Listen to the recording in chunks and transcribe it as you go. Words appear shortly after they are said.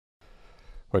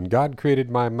When God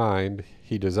created my mind,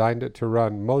 He designed it to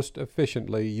run most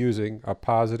efficiently using a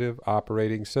positive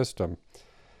operating system.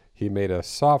 He made a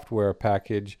software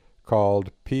package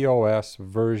called POS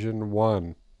version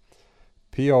 1.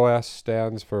 POS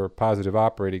stands for Positive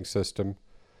Operating System.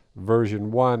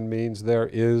 Version 1 means there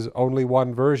is only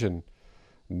one version.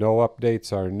 No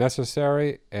updates are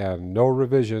necessary and no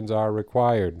revisions are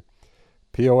required.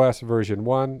 POS version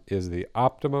 1 is the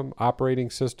optimum operating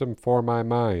system for my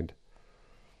mind.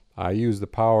 I use the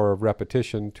power of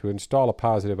repetition to install a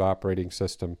positive operating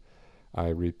system. I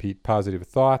repeat positive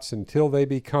thoughts until they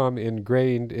become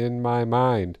ingrained in my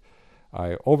mind.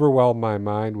 I overwhelm my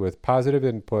mind with positive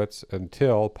inputs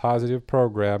until positive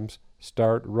programs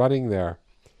start running there.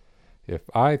 If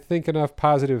I think enough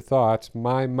positive thoughts,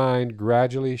 my mind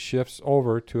gradually shifts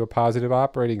over to a positive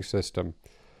operating system.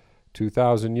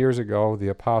 2,000 years ago, the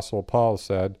Apostle Paul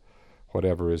said,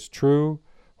 "Whatever is true,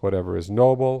 whatever is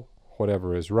noble,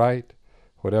 whatever is right,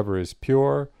 whatever is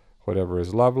pure, whatever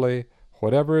is lovely,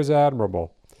 whatever is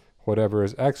admirable, whatever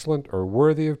is excellent or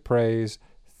worthy of praise,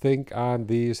 think on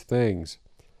these things."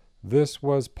 This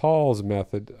was Paul's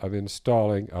method of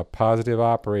installing a positive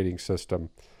operating system.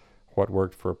 What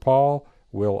worked for Paul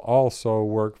will also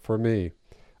work for me.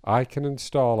 I can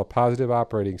install a positive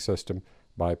operating system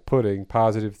by putting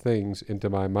positive things into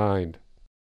my mind.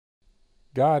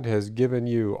 God has given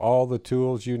you all the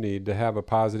tools you need to have a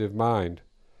positive mind.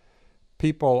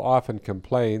 People often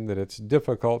complain that it's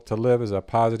difficult to live as a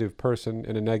positive person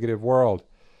in a negative world.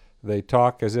 They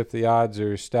talk as if the odds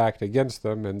are stacked against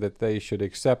them and that they should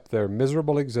accept their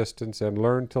miserable existence and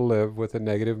learn to live with a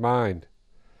negative mind.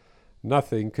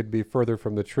 Nothing could be further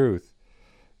from the truth.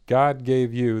 God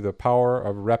gave you the power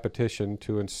of repetition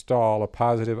to install a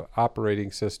positive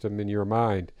operating system in your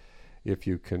mind. If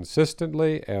you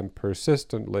consistently and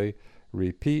persistently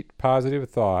repeat positive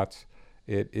thoughts,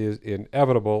 it is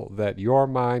inevitable that your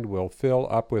mind will fill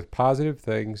up with positive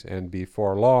things, and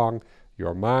before long,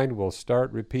 your mind will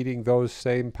start repeating those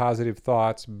same positive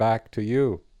thoughts back to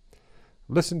you.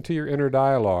 Listen to your inner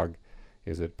dialogue.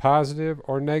 Is it positive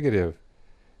or negative?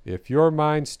 If your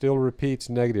mind still repeats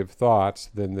negative thoughts,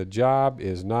 then the job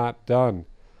is not done.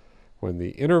 When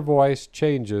the inner voice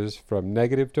changes from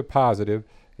negative to positive,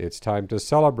 it's time to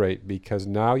celebrate because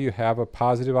now you have a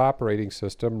positive operating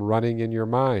system running in your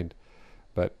mind.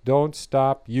 But don't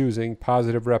stop using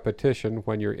positive repetition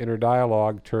when your inner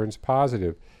dialogue turns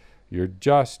positive. You're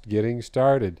just getting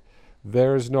started.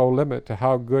 There's no limit to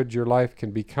how good your life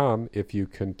can become if you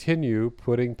continue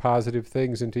putting positive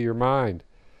things into your mind.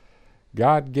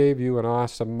 God gave you an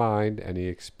awesome mind, and He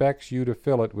expects you to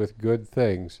fill it with good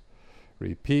things.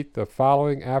 Repeat the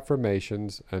following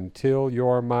affirmations until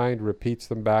your mind repeats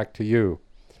them back to you.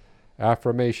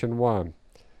 Affirmation 1.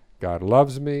 God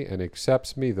loves me and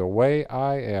accepts me the way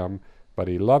I am, but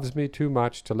He loves me too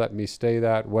much to let me stay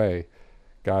that way.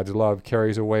 God's love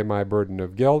carries away my burden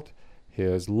of guilt.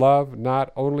 His love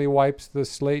not only wipes the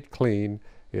slate clean,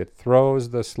 it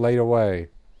throws the slate away.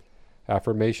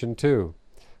 Affirmation 2.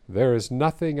 There is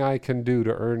nothing I can do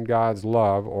to earn God's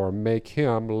love or make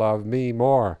Him love me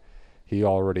more. He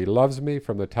already loves me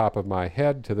from the top of my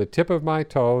head to the tip of my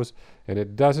toes, and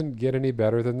it doesn't get any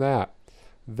better than that.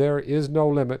 There is no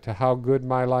limit to how good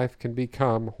my life can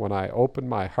become when I open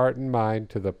my heart and mind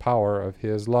to the power of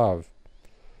His love.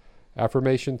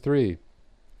 Affirmation 3.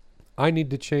 I need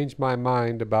to change my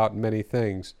mind about many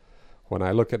things. When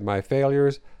I look at my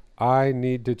failures, I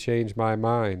need to change my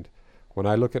mind. When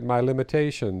I look at my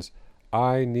limitations,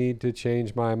 I need to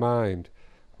change my mind.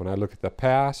 When I look at the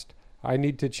past, I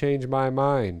need to change my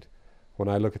mind. When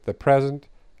I look at the present,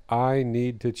 I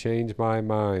need to change my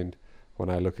mind. When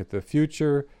I look at the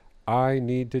future, I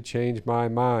need to change my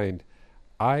mind.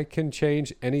 I can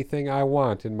change anything I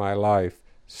want in my life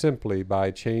simply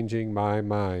by changing my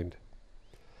mind.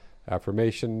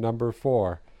 Affirmation number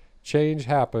 4. Change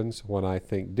happens when I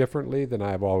think differently than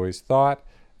I have always thought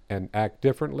and act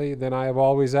differently than I have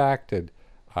always acted.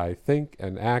 I think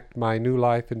and act my new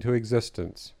life into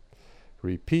existence.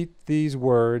 Repeat these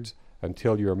words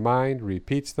until your mind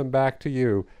repeats them back to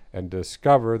you and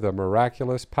discover the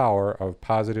miraculous power of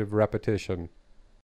positive repetition.